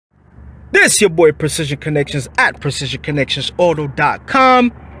This your boy Precision Connections at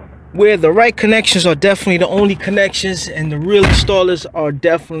PrecisionConnectionsAuto.com, where the right connections are definitely the only connections, and the real installers are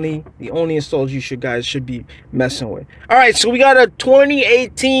definitely the only installers you guys should be messing with. All right, so we got a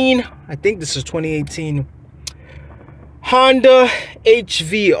 2018, I think this is 2018 Honda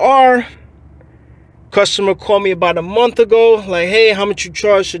HVR. Customer called me about a month ago, like, hey, how much you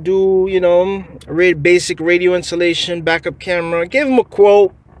charge to do, you know, basic radio installation, backup camera. Gave him a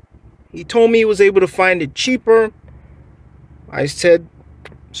quote. He told me he was able to find it cheaper. I said,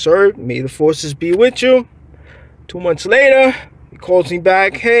 sir, may the forces be with you. 2 months later, he calls me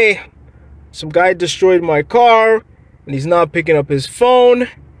back, hey, some guy destroyed my car and he's not picking up his phone.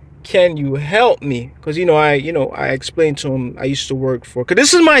 Can you help me? Because I explained to him I used to work for, because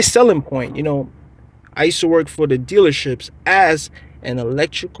this is my selling point, I used to work for the dealerships as an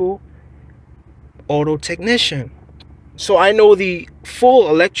electrical auto technician. So I know the full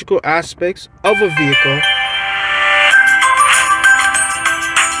electrical aspects of a vehicle.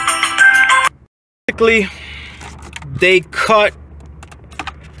 Basically, they cut,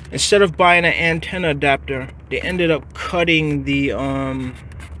 instead of buying an antenna adapter, they ended up cutting the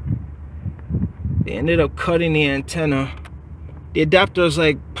antenna. The adapter is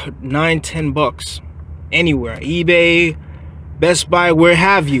like $9-10 anywhere, eBay, Best Buy, where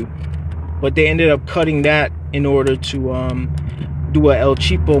have you. But they ended up cutting that in order to do a El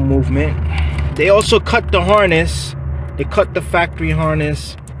Cheapo movement. They also cut the harness. They cut the factory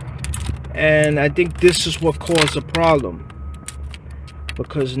harness, and I think this is what caused the problem,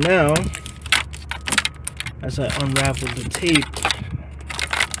 because now, as I unravel the tape,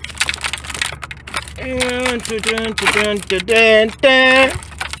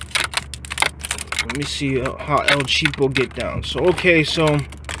 let me see how El Cheapo get down. So okay, so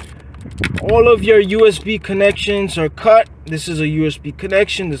all of your USB connections are cut. This is a USB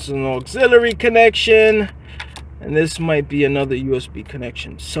connection, this is an auxiliary connection, and this might be another USB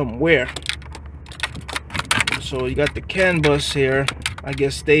connection somewhere. So you got the CAN bus here. I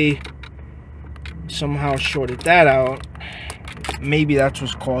guess they somehow shorted that out. Maybe that's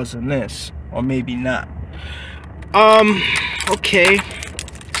what's causing this, or maybe not. Okay,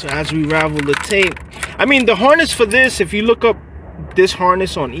 so as we ravel the tape, I mean, the harness for this, if you look up this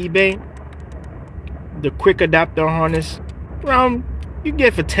harness on eBay, the quick adapter harness, around, you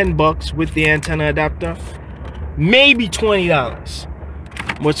get for $10 with the antenna adapter, maybe $20.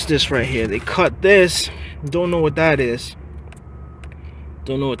 What's this right here? They cut this. Don't know what that is.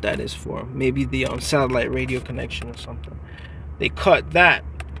 Don't know what that is for. Maybe the satellite radio connection or something. They cut that.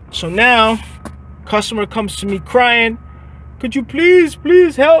 So now customer comes to me crying, could you please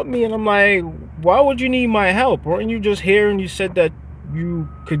help me? And I'm like, why would you need my help? Weren't you just here and you said that you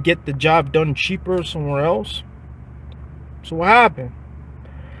could get the job done cheaper somewhere else? So what happened?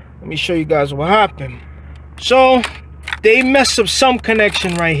 Let me show you guys what happened. So they messed up some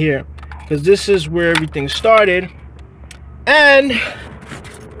connection right here, because this is where everything started, and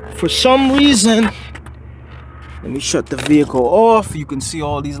for some reason, let me shut the vehicle off. You can see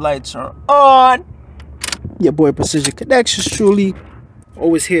all these lights are on. Your boy Precision Connections, truly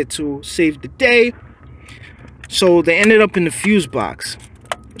always here to save the day. So they ended up in the fuse box.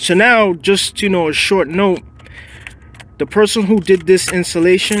 So now, just a short note, the person who did this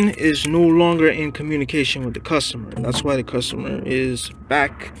installation is no longer in communication with the customer, and that's why the customer is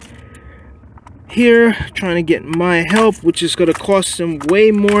back here trying to get my help, which is going to cost him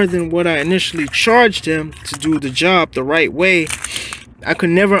way more than what I initially charged him to do the job the right way. I could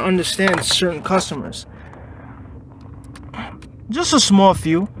never understand certain customers, just a small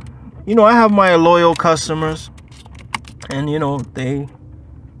few. I have my loyal customers, and they,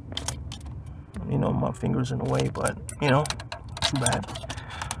 my fingers in the way, but too bad.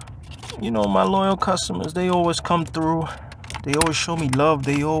 My loyal customers, they always come through. They always show me love.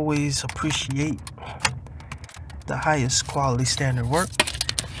 They always appreciate the highest quality standard work.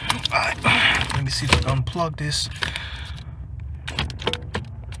 All right, let me see if I can unplug this.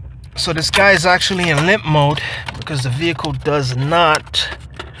 So this guy is actually in limp mode because the vehicle does not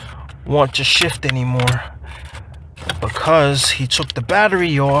want to shift anymore, because he took the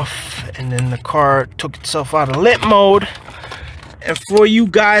battery off and then the car took itself out of limp mode. And for you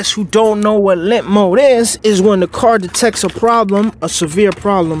guys who don't know what limp mode is when the car detects a problem, a severe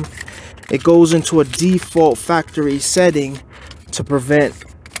problem, it goes into a default factory setting to prevent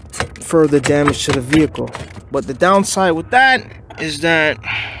further damage to the vehicle. But the downside with that is that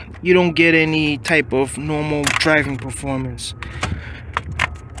you don't get any type of normal driving performance.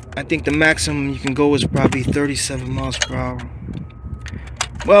 I think the maximum you can go is probably 37 miles per hour.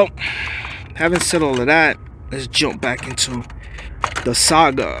 Well, having said all of that, let's jump back into the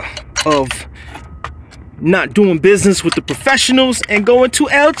saga of not doing business with the professionals and going to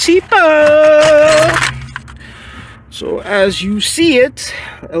El Cheapo. So as you see it,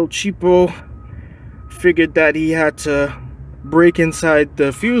 El Cheapo figured that he had to break inside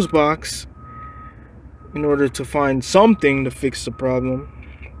the fuse box in order to find something to fix the problem.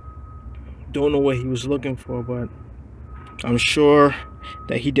 Don't know what he was looking for, but I'm sure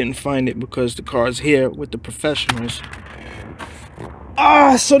that he didn't find it because the car is here with the professionals.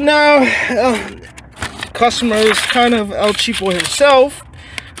 So now customer is kind of El Cheapo himself,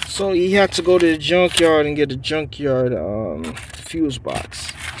 so he had to go to the junkyard and get a junkyard fuse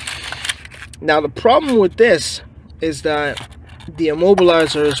box. Now the problem with this is that the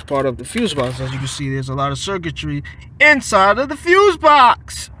immobilizer is part of the fuse box. As you can see, there's a lot of circuitry inside of the fuse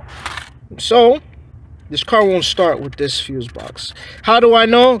box. So this car won't start with this fuse box. How do I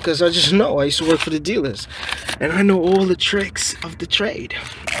know? Because I just know. I used to work for the dealers and I know all the tricks of the trade.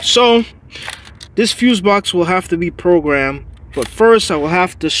 So this fuse box will have to be programmed, but first I will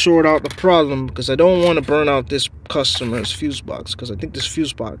have to sort out the problem because I don't want to burn out this customer's fuse box, because I think this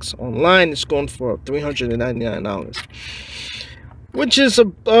fuse box online is going for $399, which is a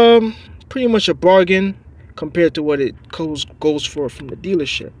pretty much a bargain compared to what it goes for from the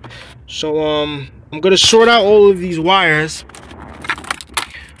dealership. So I'm gonna sort out all of these wires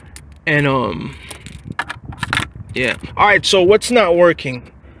and yeah. All right, so what's not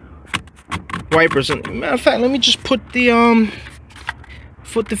working? Wipers. And matter of fact, let me just put the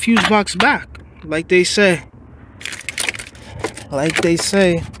fuse box back, like they say. Like they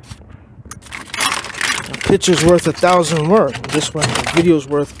say, a picture's worth 1,000 words. This one, the video's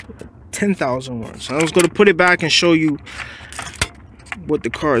worth 10,000 words. So I was going to put it back and show you what the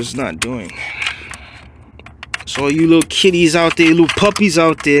car is not doing. So you little kitties out there, little puppies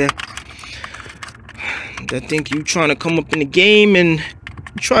out there that think you trying to come up in the game and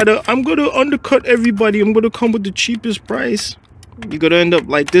try to, I'm going to undercut everybody, I'm going to come with the cheapest price. You're going to end up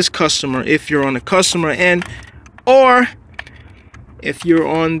like this customer if you're on the customer end, or if you're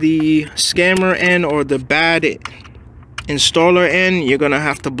on the scammer end or the bad installer end, you're gonna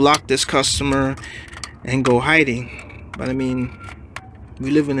have to block this customer and go hiding. But I mean, we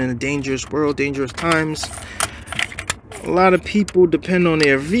live in a dangerous world, dangerous times. A lot of people depend on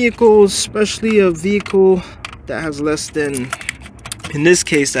their vehicles, especially a vehicle that has less than, in this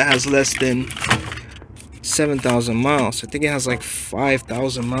case, that has less than 7,000 miles. I think it has like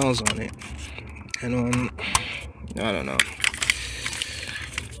 5,000 miles on it. And I don't know.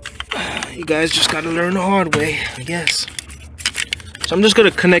 You guys just gotta learn the hard way, I guess. So I'm just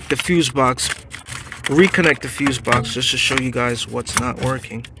gonna connect the fuse box, reconnect the fuse box, just to show you guys what's not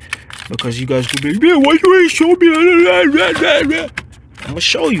working. Because you guys could be, yeah, why you ain't show me? I'm gonna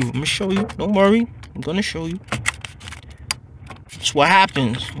show you. I'm gonna show you. Don't worry. I'm gonna show you. That's what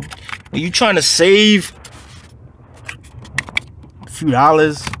happens when you trying to save a few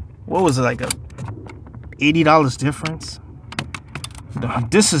dollars. What was it, like a $80 difference?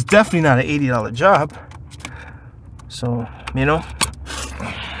 This is definitely not an $80 job. So, you know.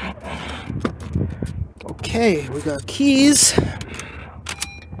 Okay, we got keys.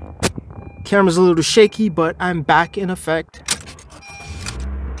 Camera's a little shaky, but I'm back in effect.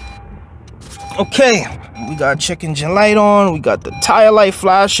 Okay, we got check engine light on. We got the tire light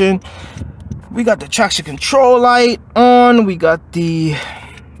flashing. We got the traction control light on. We got the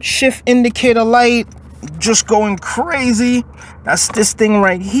shift indicator light just going crazy. That's this thing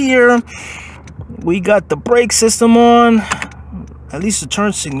right here. We got the brake system on. At least the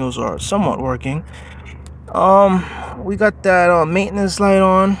turn signals are somewhat working. We got that maintenance light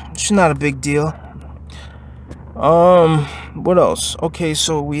on. It's not a big deal. What else? Okay,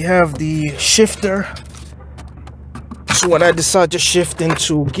 so we have the shifter. So when I decide to shift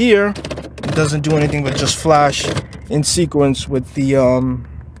into gear, it doesn't do anything but just flash in sequence with the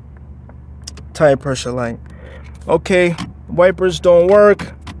tire pressure light. Okay, wipers don't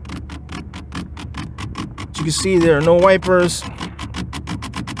work. As you can see, there are no wipers.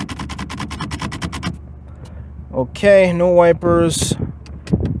 Okay, no wipers.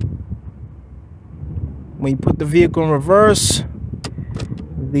 When you put the vehicle in reverse,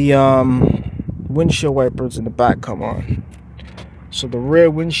 the windshield wipers in the back come on. So the rear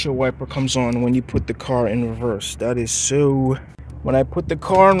windshield wiper comes on when you put the car in reverse. That is so. When I put the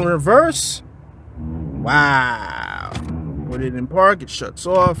car in reverse, wow. Put it in park, it shuts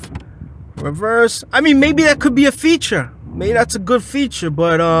off. Reverse. I mean, maybe that could be a feature. Maybe that's a good feature,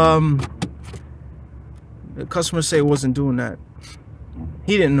 but the customer say it wasn't doing that.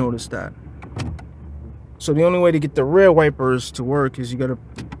 He didn't notice that. So the only way to get the rear wipers to work is you gotta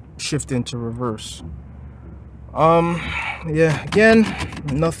shift into reverse. Yeah, again,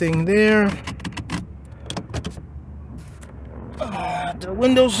 nothing there. The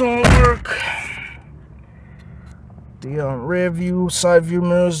windows don't work. The rear view, side view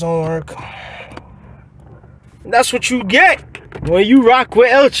mirrors don't work. And that's what you get when you rock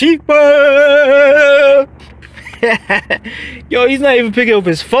with El Cheapo. Yo, he's not even picking up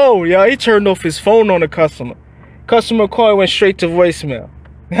his phone, yo. He turned off his phone on the customer. Customer call went straight to voicemail.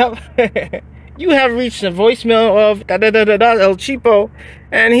 You have reached the voicemail of El Cheapo,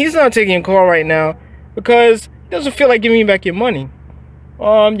 and he's not taking a call right now because he doesn't feel like giving you back your money.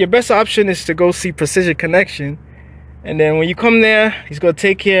 Your best option is to go see Precision Connection, and then when you come there, he's gonna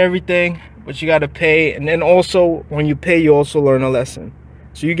take care of everything, but you gotta pay. And then also, when you pay, you also learn a lesson.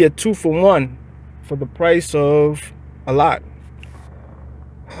 So you get 2 for 1 for the price of a lot.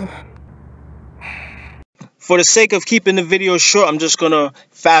 For the sake of keeping the video short, I'm just gonna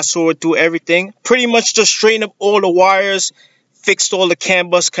fast forward through everything. Pretty much just straighten up all the wires, fixed all the CAN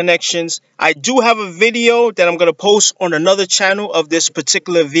bus connections. I do have a video that I'm gonna post on another channel of this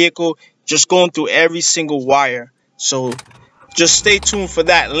particular vehicle, just going through every single wire. So just stay tuned for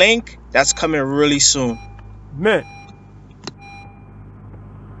that link. That's coming really soon. Man,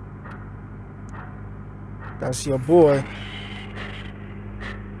 that's your boy.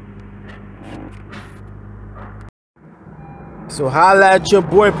 So holla at your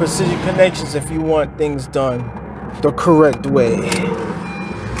boy Precision Connections if you want things done the correct way.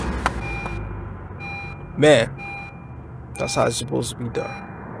 Man, that's how it's supposed to be done.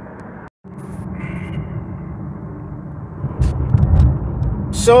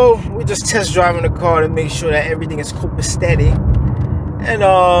 So we're just test driving the car to make sure that everything is copacetic. And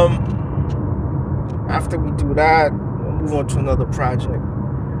after we do that, we'll move on to another project.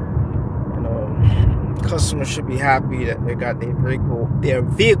 And customer should be happy that they got their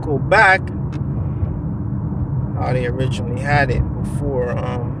vehicle back how they originally had it before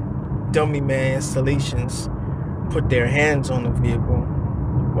dummy man installations put their hands on the vehicle.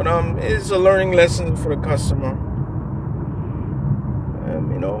 But it's a learning lesson for the customer.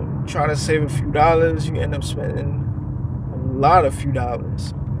 You know, try to save a few dollars, you end up spending a lot of few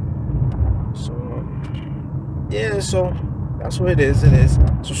dollars. So yeah, so that's what it is.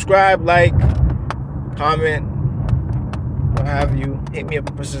 Subscribe, like, comment, what have you. Hit me up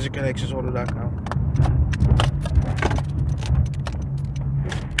at precisionconnectionsorder.com.